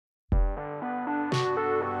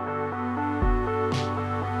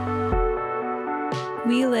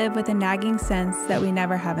We live with a nagging sense that we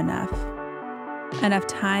never have enough. Enough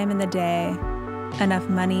time in the day, enough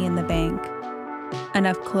money in the bank,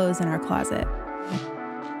 enough clothes in our closet.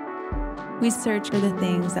 We search for the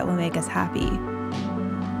things that will make us happy.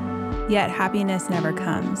 Yet happiness never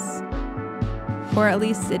comes, or at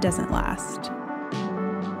least it doesn't last.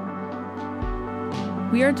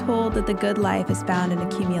 We are told that the good life is found in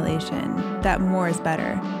accumulation, that more is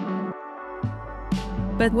better.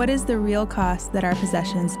 But what is the real cost that our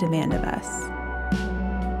possessions demand of us?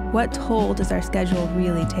 What toll does our schedule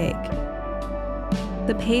really take?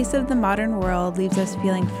 The pace of the modern world leaves us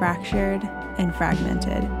feeling fractured and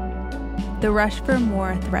fragmented. The rush for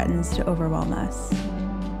more threatens to overwhelm us.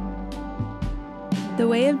 The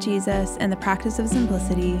way of Jesus and the practice of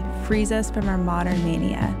simplicity frees us from our modern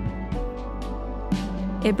mania.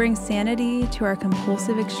 It brings sanity to our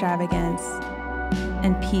compulsive extravagance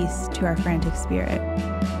and peace to our frantic spirit.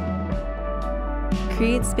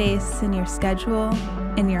 Create space in your schedule,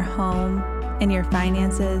 in your home, in your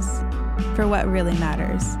finances, for what really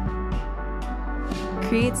matters.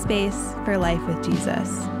 Create space for life with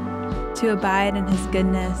Jesus, to abide in His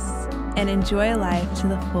goodness and enjoy life to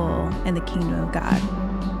the full in the kingdom of God.